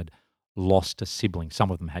came in, had lost a sibling. Some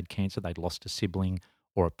of them had cancer. They'd lost a sibling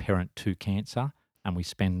or a parent to cancer. And we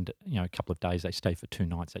spend, a couple of days. They stay for 2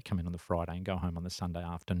 nights. They come in on the Friday and go home on the Sunday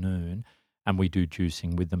afternoon. And we do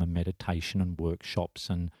juicing with them and meditation and workshops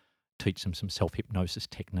and teach them some self-hypnosis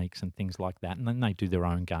techniques and things like that. And then they do their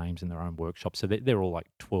own games and their own workshops. So they're all like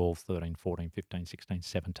 12, 13, 14, 15, 16,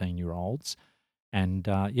 17-year-olds. And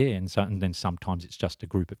and then sometimes it's just a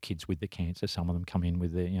group of kids with the cancer. Some of them come in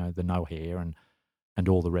with the no hair and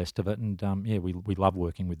all the rest of it. And we love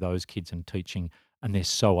working with those kids and teaching. And they're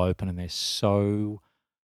so open and they're so,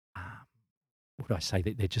 what do I say?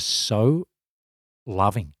 They're just so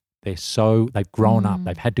loving. They've grown up.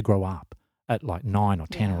 They've had to grow up at like 9 or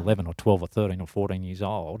 10 or 11 or 12 or 13 or 14 years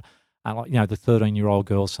old. And the 13-year-old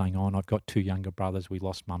girl saying, "Oh, and I've got 2 younger brothers. We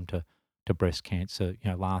lost mum to breast cancer,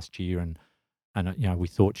 last year, and we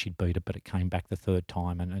thought she'd beat it, but it came back the third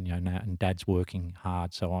time, and now and Dad's working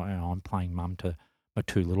hard, so I'm playing mum to my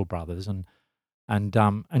 2 little brothers, and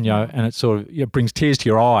it sort of brings tears to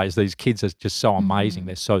your eyes. These kids are just so amazing.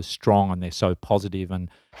 They're so strong and they're so positive, and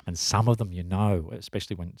some of them,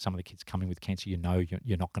 especially when some of the kids come in with cancer, you're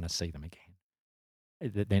not going to see them again.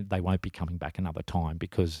 They won't be coming back another time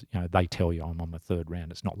because they tell you, I'm on my 3rd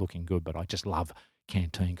round. It's not looking good, but I just love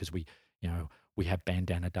Canteen because we have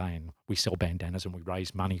bandana day and we sell bandanas and we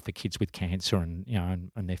raise money for kids with cancer and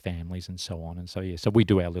and their families and so on. And so so we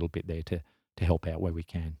do our little bit there to help out where we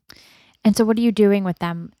can. And so what are you doing with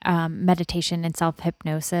them? Meditation and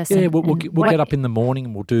self-hypnosis? Yeah, we'll get up in the morning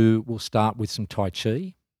and we'll start with some Tai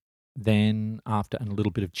Chi. Then after, and a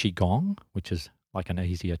little bit of Qigong, which is like an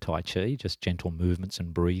easier Tai Chi, just gentle movements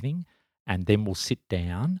and breathing. And then we'll sit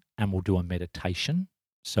down and we'll do a meditation.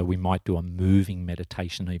 So we might do a moving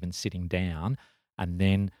meditation, even sitting down. And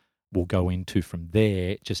then we'll go into, from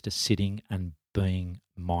there, just a sitting and being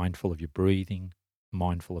mindful of your breathing,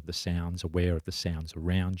 mindful of the sounds, aware of the sounds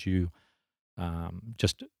around you,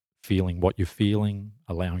 just feeling what you're feeling,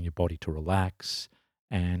 allowing your body to relax.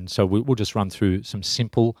 And so we'll just run through some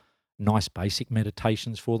simple, nice basic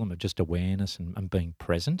meditations for them of just awareness and being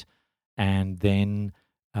present. And then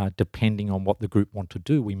depending on what the group want to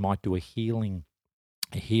do, we might do a healing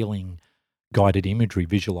guided imagery,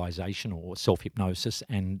 visualization, or self-hypnosis.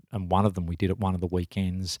 And one of them we did at one of the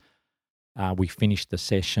weekends. We finished the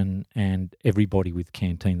session and everybody with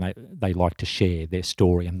Canteen, they like to share their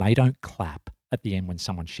story, and they don't clap at the end when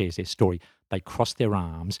someone shares their story. They cross their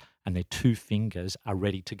arms and their 2 fingers are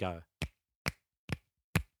ready to go.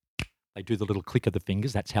 They do the little click of the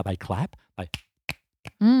fingers. That's how they clap.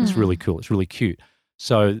 It's really cool. It's really cute.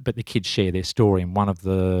 So, but the kids share their story, and one of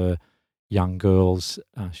the young girls,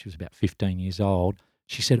 she was about 15 years old,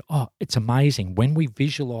 she said, "Oh, it's amazing. When we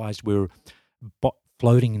visualized we're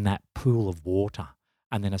floating in that pool of water,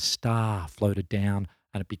 and then a star floated down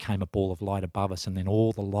and it became a ball of light above us, and then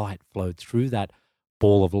all the light flowed through that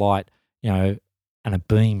ball of light, and a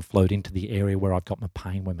beam flowed into the area where I've got my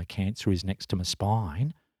pain, where my cancer is next to my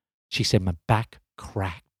spine." She said, "My back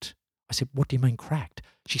cracked." I said, "What do you mean cracked?"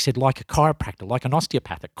 She said, "Like a chiropractor, like an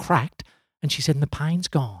osteopath, it cracked." And she said, "And the pain's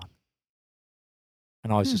gone."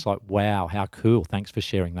 And I was just like, wow, how cool. Thanks for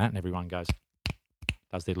sharing that. And everyone does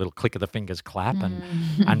their little click of the fingers clap.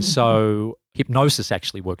 And so hypnosis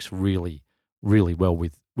actually works really, really well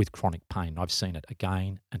with chronic pain. I've seen it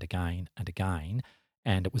again and again and again.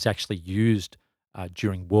 And it was actually used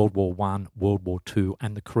during World War I, World War II,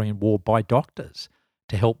 and the Korean War by doctors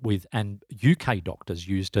to help with, and UK doctors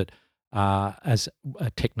used it as a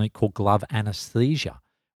technique called glove anesthesia,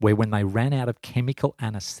 where when they ran out of chemical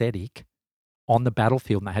anesthetic on the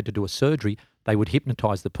battlefield and they had to do a surgery, they would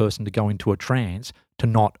hypnotize the person to go into a trance to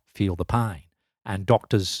not feel the pain. And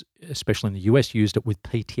doctors, especially in the US, used it with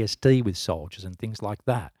PTSD with soldiers and things like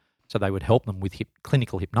that. So they would help them with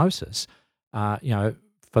clinical hypnosis,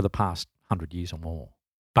 for the past 100 years or more.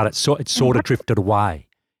 But it sort of drifted away.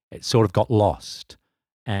 It sort of got lost.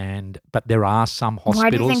 But there are some hospitals. Why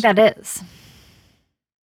do you think that is?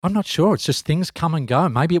 I'm not sure. It's just things come and go.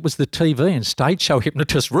 Maybe it was the TV and stage show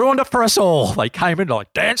hypnotists ruined it for us all. They came in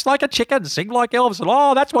like, dance like a chicken, sing like Elvis. And,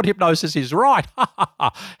 oh, that's what hypnosis is, right?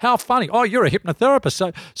 How funny. Oh, you're a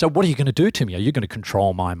hypnotherapist. So what are you going to do to me? Are you going to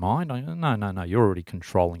control my mind? No. You're already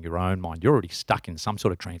controlling your own mind. You're already stuck in some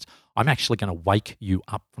sort of trance. I'm actually going to wake you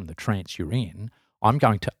up from the trance you're in. I'm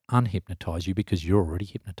going to unhypnotize you because you're already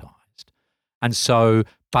hypnotized. And so,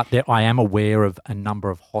 but I am aware of a number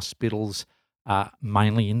of hospitals,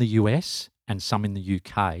 mainly in the US and some in the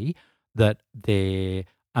UK, that their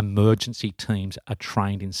emergency teams are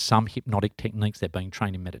trained in some hypnotic techniques. They're being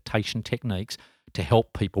trained in meditation techniques to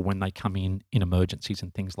help people when they come in emergencies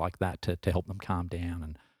and things like that, to help them calm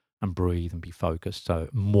down and breathe and be focused. So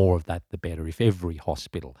more of that, the better. If every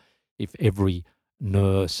hospital, if every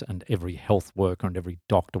nurse and every health worker and every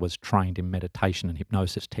doctor was trained in meditation and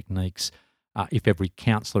hypnosis techniques, if every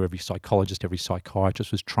counsellor, every psychologist, every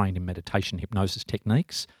psychiatrist was trained in meditation hypnosis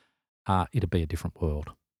techniques, it'd be a different world.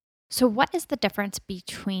 So, what is the difference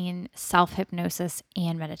between self hypnosis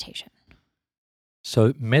and meditation?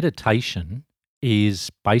 So, meditation is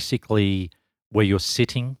basically where you're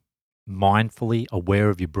sitting mindfully aware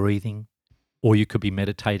of your breathing, or you could be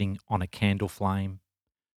meditating on a candle flame.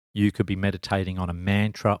 You could be meditating on a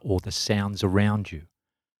mantra or the sounds around you.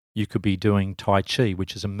 You could be doing Tai Chi,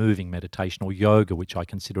 which is a moving meditation, or yoga, which I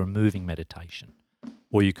consider a moving meditation.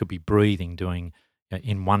 Or you could be breathing, doing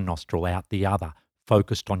in one nostril, out the other,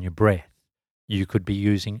 focused on your breath. You could be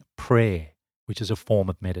using prayer, which is a form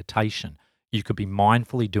of meditation. You could be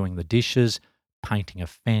mindfully doing the dishes, painting a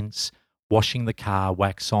fence, washing the car,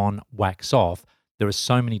 wax on, wax off. There are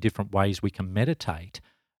so many different ways we can meditate.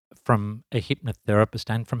 From a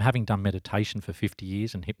hypnotherapist and from having done meditation for 50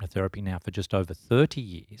 years and hypnotherapy now for just over 30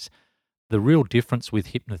 years, the real difference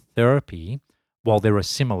with hypnotherapy, while there are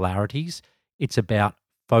similarities, it's about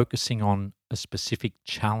focusing on a specific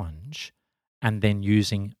challenge and then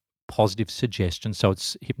using positive suggestions. So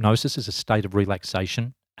it's hypnosis is a state of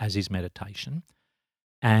relaxation, as is meditation.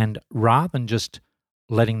 And rather than just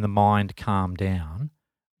letting the mind calm down,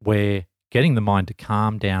 we're getting the mind to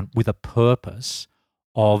calm down with a purpose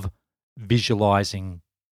of visualizing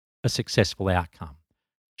a successful outcome,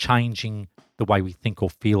 changing the way we think or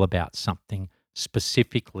feel about something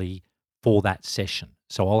specifically for that session.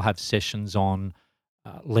 So I'll have sessions on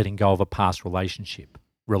letting go of a past relationship,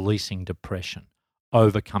 releasing depression,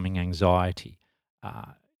 overcoming anxiety.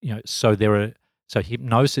 So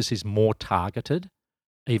hypnosis is more targeted,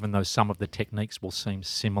 even though some of the techniques will seem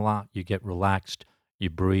similar. You get relaxed, you're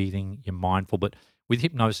breathing, you're mindful. But with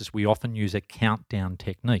hypnosis, we often use a countdown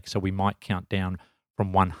technique. So we might count down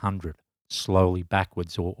from 100 slowly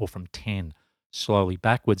backwards, or from 10 slowly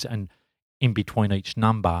backwards. And in between each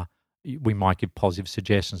number, we might give positive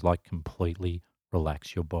suggestions like completely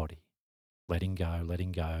relax your body, letting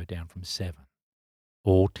go down from 7.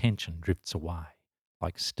 All tension drifts away,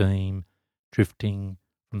 like steam drifting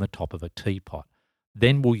from the top of a teapot.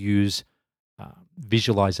 Then we'll use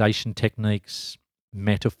visualization techniques,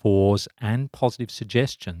 metaphors, and positive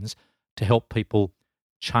suggestions to help people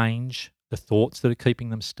change the thoughts that are keeping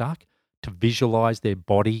them stuck, to visualize their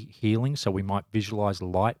body healing. So we might visualize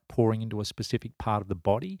light pouring into a specific part of the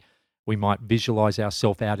body. We might visualize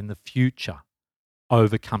ourselves out in the future,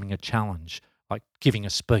 overcoming a challenge, like giving a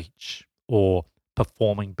speech or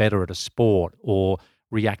performing better at a sport or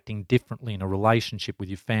reacting differently in a relationship with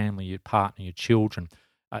your family, your partner, your children.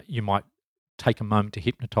 You might take a moment to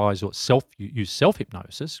hypnotize or use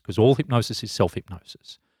self-hypnosis, because all hypnosis is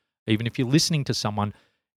self-hypnosis. Even if you're listening to someone,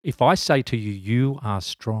 if I say to you, you are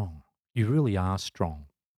strong, you really are strong,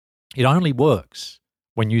 it only works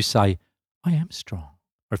when you say, I am strong.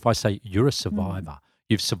 Or if I say, you're a survivor,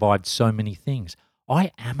 you've survived so many things.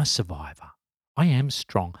 I am a survivor. I am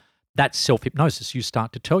strong. That's self-hypnosis. You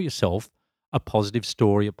start to tell yourself a positive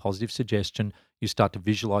story, a positive suggestion. You start to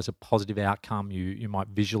visualize a positive outcome. You might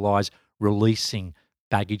visualize releasing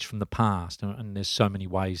baggage from the past. And there's so many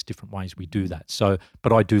ways, different ways we do that. So,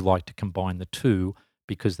 but I do like to combine the two,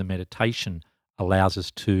 because the meditation allows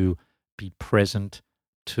us to be present,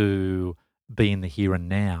 to be in the here and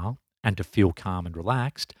now, and to feel calm and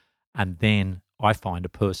relaxed. And then I find a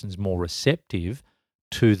person's more receptive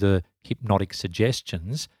to the hypnotic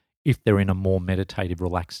suggestions if they're in a more meditative,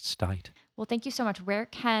 relaxed state. Well, thank you so much. Where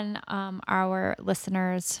can our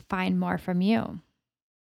listeners find more from you?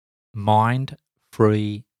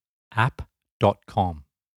 Mindfreeapp.com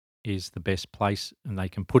is the best place, and they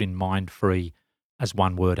can put in Mindfree as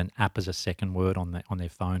one word and app as a second word on their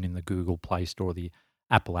phone in the Google Play Store or the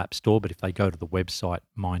Apple App Store. But if they go to the website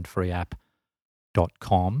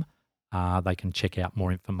mindfreeapp.com, they can check out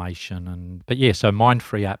more information. So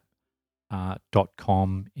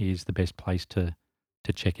mindfreeapp.com is the best place to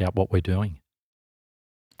check out what we're doing.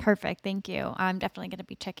 Perfect. Thank you. I'm definitely going to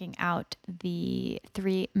be checking out the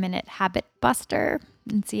 3-minute habit buster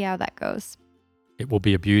and see how that goes. It will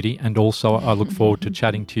be a beauty. And also, I look forward to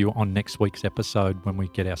chatting to you on next week's episode when we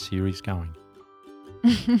get our series going.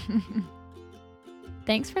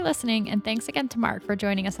 Thanks for listening, and thanks again to Mark for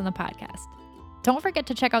joining us on the podcast. Don't forget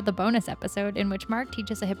to check out the bonus episode in which Mark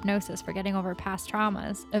teaches a hypnosis for getting over past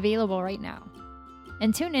traumas, available right now.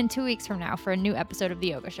 And tune in 2 weeks from now for a new episode of The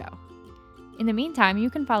Yoga Show. In the meantime, you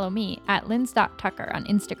can follow me at linds.tucker on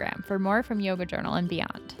Instagram for more from Yoga Journal and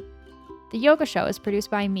beyond. The Yoga Show is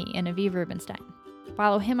produced by me and Aviv Rubenstein.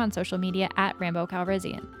 Follow him on social media at Rambo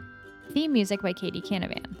Calrissian. Theme music by Katie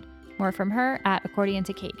Canavan. More from her at Accordion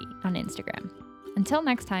to Katie on Instagram. Until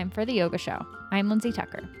next time for The Yoga Show, I'm Lindsay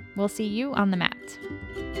Tucker. We'll see you on the mat.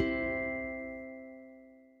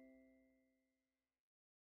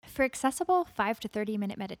 For accessible 5 to 30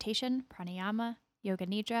 minute meditation, pranayama, yoga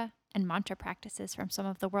nidra, and mantra practices from some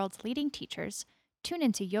of the world's leading teachers, tune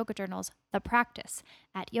into Yoga Journal's The Practice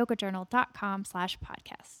at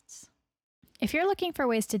yogajournal.com/podcasts. If you're looking for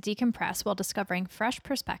ways to decompress while discovering fresh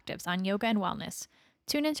perspectives on yoga and wellness,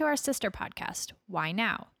 tune into our sister podcast, Why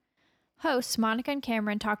Now? Hosts Monica and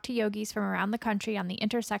Cameron talk to yogis from around the country on the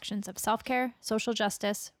intersections of self-care, social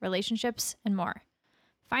justice, relationships, and more.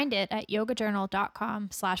 Find it at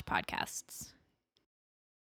yogajournal.com/podcasts.